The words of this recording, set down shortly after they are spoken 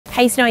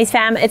Hey Snowies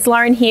fam, it's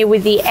Lauren here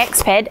with the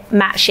Exped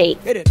Mat Sheet.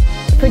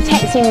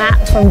 Protects your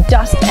mat from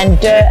dust and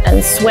dirt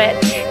and sweat.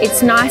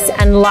 It's nice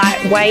and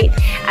lightweight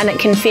and it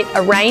can fit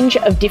a range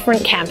of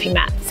different camping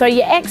mats. So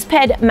your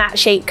Exped Mat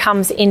Sheet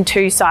comes in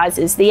two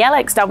sizes, the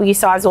LXW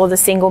size or the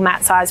single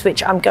mat size,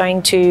 which I'm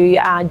going to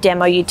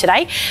demo you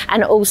today,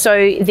 and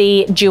also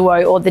the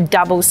Duo or the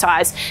double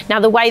size.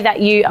 Now the way that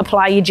you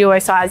apply your Duo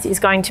size is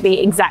going to be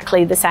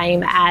exactly the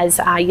same as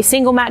your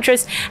single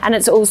mattress, and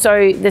it's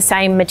also the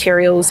same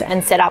materials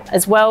and setup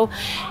as well.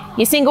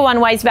 Your single one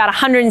weighs about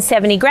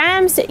 170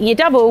 grams, your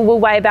double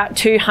will weigh about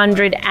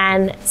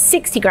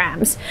 260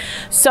 grams.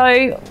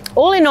 So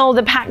all in all,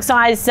 the pack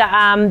size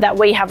that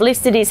we have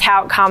listed is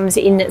how it comes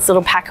in its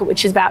little packet,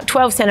 which is about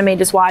 12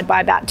 centimeters wide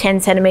by about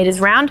 10 centimeters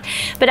round.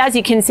 But as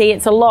you can see,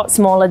 it's a lot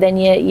smaller than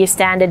your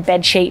standard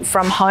bed sheet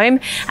from home,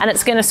 and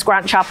it's going to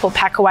scrunch up or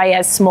pack away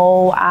as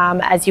small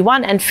as you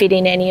want and fit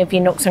in any of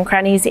your nooks and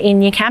crannies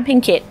in your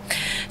camping kit.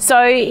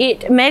 So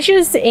it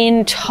measures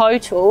in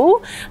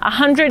total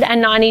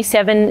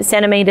 197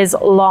 centimeters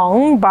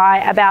long by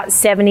about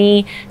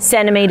 70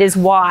 centimeters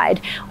wide,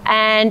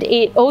 and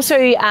it also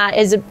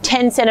is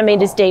 10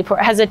 centimeters deep, or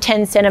it has a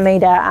 10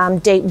 centimeter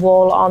deep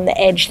wall on the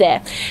edge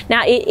there.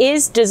 Now it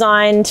is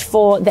designed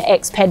for the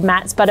Exped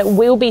mats, but it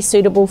will be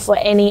suitable for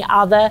any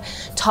other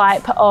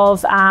type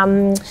of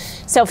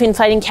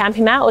self-inflating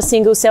camping mat or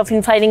single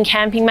self-inflating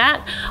camping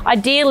mat.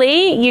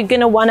 Ideally, you're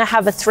going to want to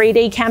have a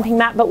 3D camping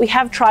mat, but we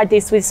have tried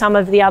this with some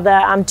of the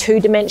other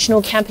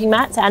two-dimensional camping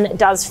mats and it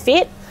does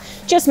fit.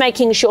 Just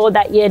making sure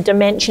that your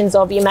dimensions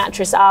of your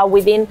mattress are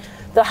within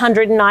the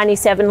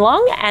 197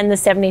 long and the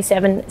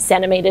 77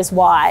 centimeters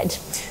wide.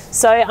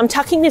 So I'm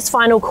tucking this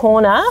final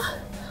corner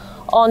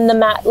on the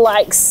mat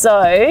like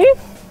so.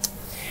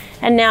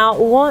 And now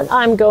what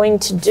I'm going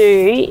to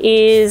do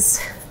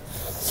is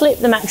flip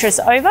the mattress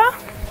over.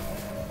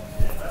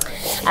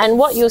 And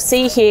what you'll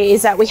see here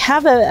is that we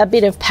have a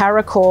bit of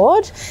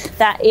paracord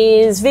that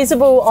is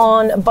visible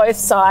on both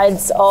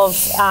sides of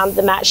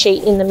the mat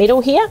sheet in the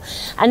middle here.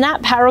 And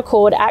that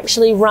paracord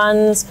actually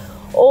runs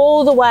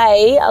all the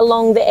way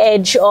along the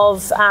edge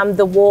of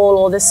the wall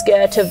or the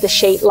skirt of the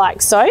sheet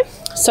like so.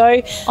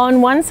 So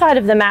on one side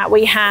of the mat,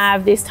 we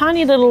have this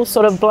tiny little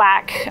sort of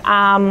black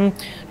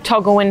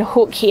toggle and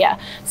hook here.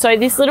 So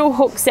this little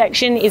hook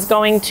section is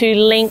going to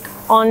link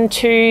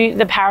onto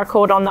the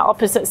paracord on the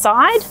opposite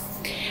side.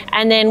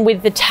 And then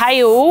with the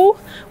tail,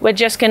 we're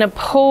just going to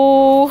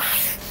pull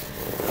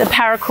the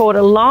paracord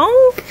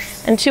along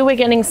until we're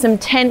getting some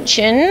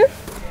tension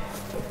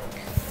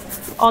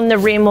on the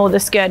rim or the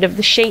skirt of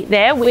the sheet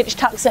there, which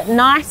tucks it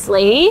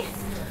nicely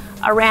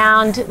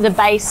around the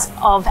base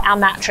of our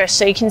mattress.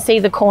 So you can see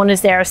the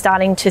corners there are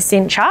starting to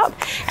cinch up,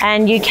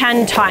 and you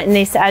can tighten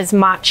this as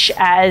much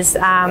as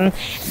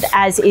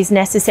is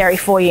necessary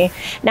for you.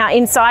 Now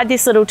inside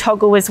this little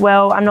toggle as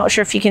well, I'm not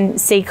sure if you can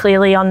see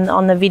clearly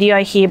on the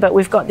video here, but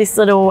we've got this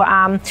little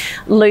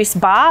loose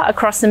bar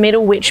across the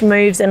middle which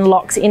moves and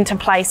locks into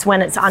place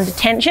when it's under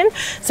tension.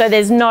 So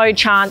there's no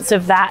chance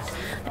of that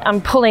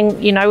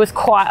pulling, you know, with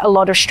quite a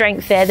lot of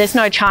strength there. There's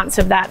no chance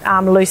of that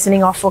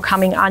loosening off or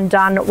coming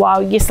undone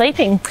while you're sleeping.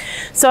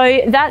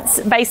 So that's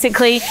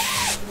basically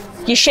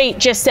your sheet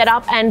just set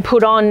up and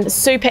put on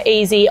super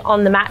easy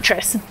on the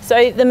mattress.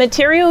 So the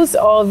materials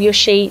of your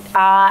sheet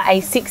are a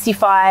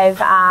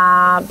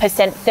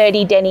 65%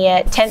 30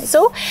 denier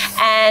tencel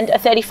and a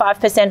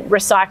 35%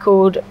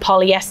 recycled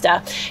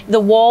polyester. The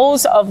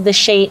walls of the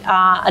sheet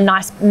are a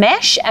nice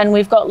mesh, and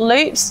we've got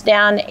loops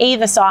down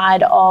either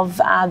side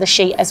of the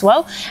sheet as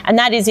well. And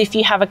that is if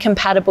you have a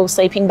compatible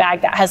sleeping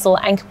bag that has little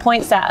anchor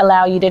points that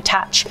allow you to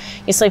attach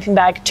your sleeping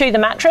bag to the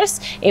mattress,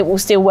 it will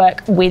still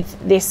work with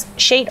this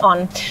sheet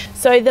on.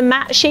 So the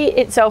mat sheet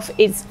itself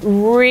is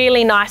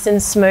really nice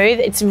and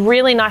smooth. It's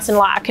really nice and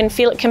light. I can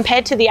feel it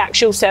compared to the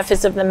actual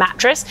surface of the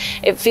mattress.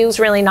 It feels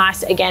really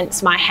nice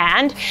against my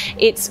hand.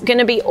 It's going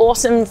to be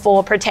awesome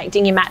for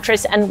protecting your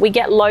mattress, and we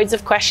get loads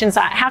of questions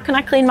like, how can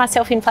I clean my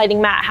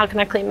self-inflating mat? How can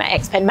I clean my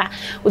Exped mat?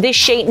 Well, this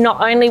sheet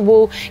not only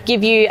will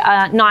give you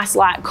a nice,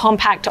 light,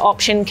 compact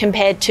option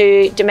compared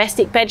to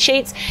domestic bed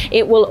sheets,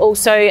 it will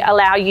also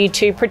allow you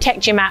to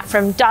protect your mat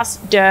from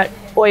dust, dirt,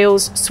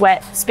 oils,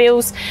 sweat,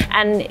 spills,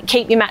 and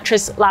keep your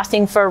mattress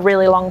lasting for a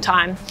really long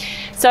time.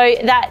 So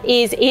that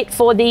is it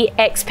for the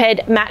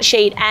Exped Mat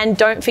Sheet, and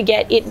don't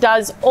forget it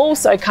does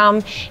also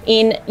come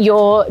in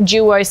your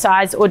duo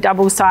size or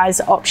double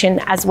size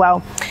option as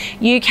well.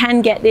 You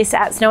can get this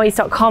at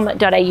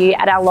snowies.com.au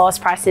at our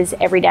lowest prices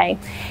every day.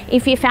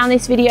 If you found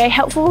this video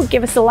helpful,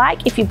 give us a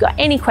like. If you've got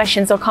any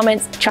questions or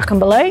comments, chuck them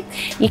below.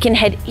 You can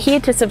head here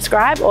to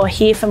subscribe or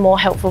here for more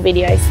helpful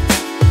videos.